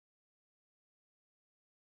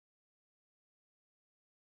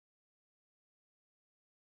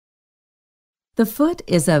The foot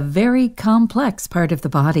is a very complex part of the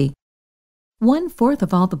body. 1/4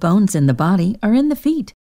 of all the bones in the body are in the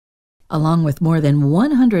feet, along with more than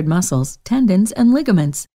 100 muscles, tendons, and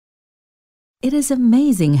ligaments. It is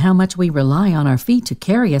amazing how much we rely on our feet to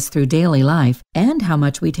carry us through daily life and how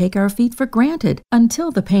much we take our feet for granted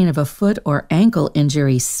until the pain of a foot or ankle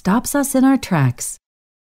injury stops us in our tracks.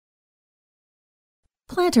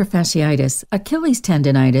 Plantar fasciitis, Achilles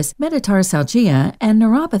tendinitis, metatarsalgia, and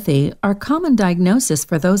neuropathy are common diagnoses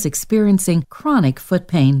for those experiencing chronic foot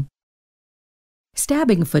pain.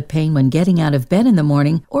 Stabbing foot pain when getting out of bed in the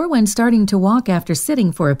morning or when starting to walk after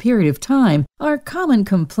sitting for a period of time are common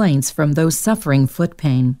complaints from those suffering foot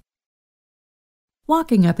pain.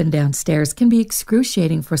 Walking up and down stairs can be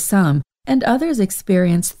excruciating for some, and others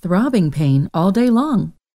experience throbbing pain all day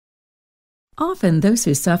long. Often, those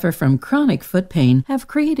who suffer from chronic foot pain have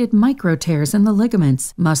created micro tears in the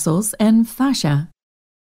ligaments, muscles, and fascia.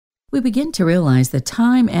 We begin to realize that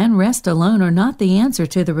time and rest alone are not the answer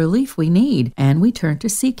to the relief we need, and we turn to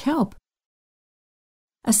seek help.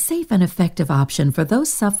 A safe and effective option for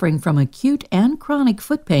those suffering from acute and chronic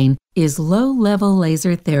foot pain is low-level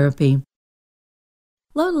laser therapy.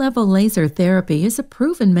 Low-level laser therapy is a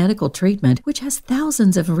proven medical treatment which has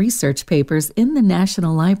thousands of research papers in the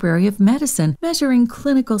National Library of Medicine measuring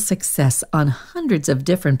clinical success on hundreds of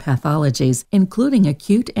different pathologies, including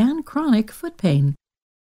acute and chronic foot pain.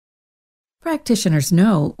 Practitioners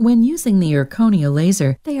know when using the zirconia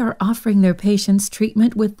laser, they are offering their patients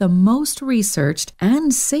treatment with the most researched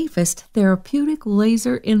and safest therapeutic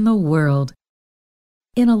laser in the world.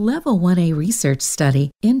 In a Level 1A research study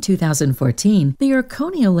in 2014, the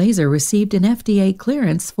zirconia laser received an FDA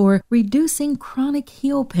clearance for reducing chronic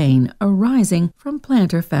heel pain arising from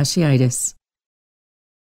plantar fasciitis.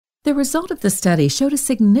 The result of the study showed a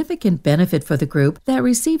significant benefit for the group that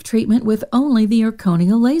received treatment with only the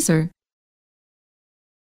zirconia laser.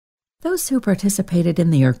 Those who participated in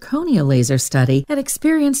the zirconia laser study had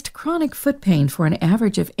experienced chronic foot pain for an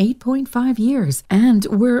average of 8.5 years and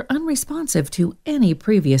were unresponsive to any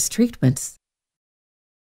previous treatments.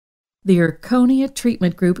 The zirconia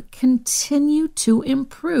treatment group continued to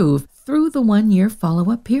improve through the 1-year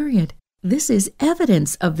follow-up period. This is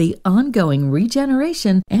evidence of the ongoing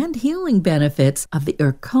regeneration and healing benefits of the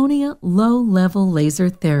zirconia low-level laser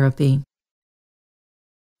therapy.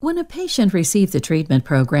 When a patient receives a treatment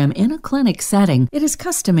program in a clinic setting, it is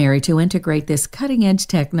customary to integrate this cutting-edge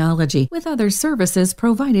technology with other services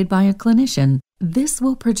provided by a clinician. This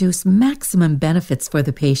will produce maximum benefits for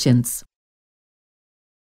the patients.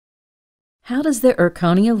 How does the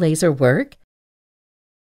zirconia laser work?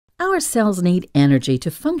 Our cells need energy to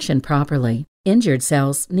function properly. Injured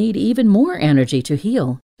cells need even more energy to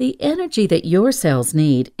heal. The energy that your cells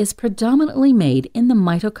need is predominantly made in the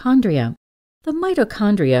mitochondria. The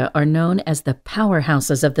mitochondria are known as the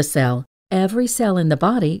powerhouses of the cell. Every cell in the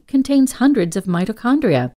body contains hundreds of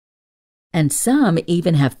mitochondria, and some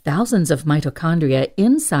even have thousands of mitochondria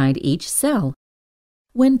inside each cell.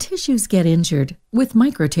 When tissues get injured with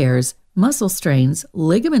microtears, muscle strains,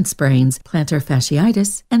 ligament sprains, plantar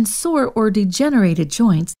fasciitis, and sore or degenerated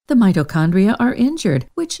joints, the mitochondria are injured,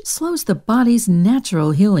 which slows the body's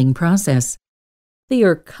natural healing process. The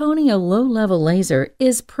zirconia low-level laser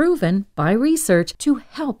is proven by research to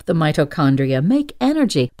help the mitochondria make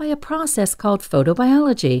energy by a process called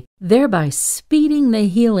photobiology, thereby speeding the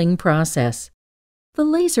healing process. The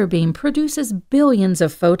laser beam produces billions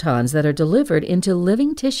of photons that are delivered into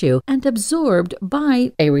living tissue and absorbed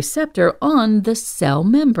by a receptor on the cell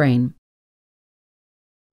membrane.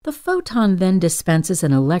 The photon then dispenses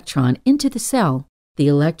an electron into the cell. The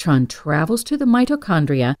electron travels to the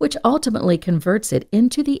mitochondria, which ultimately converts it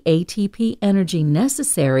into the ATP energy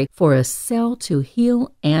necessary for a cell to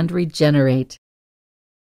heal and regenerate.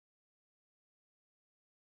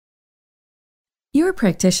 Your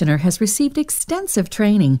practitioner has received extensive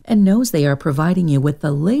training and knows they are providing you with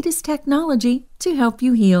the latest technology to help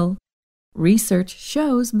you heal. Research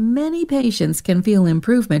shows many patients can feel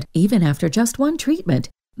improvement even after just one treatment.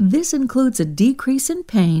 This includes a decrease in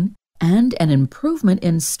pain and an improvement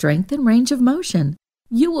in strength and range of motion.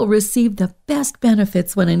 You will receive the best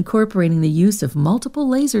benefits when incorporating the use of multiple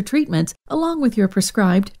laser treatments along with your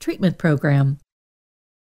prescribed treatment program.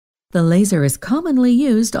 The laser is commonly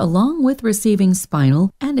used along with receiving spinal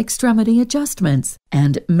and extremity adjustments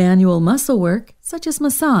and manual muscle work such as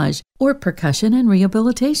massage or percussion and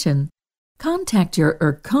rehabilitation. Contact your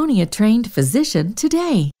zirconia-trained physician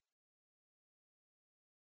today.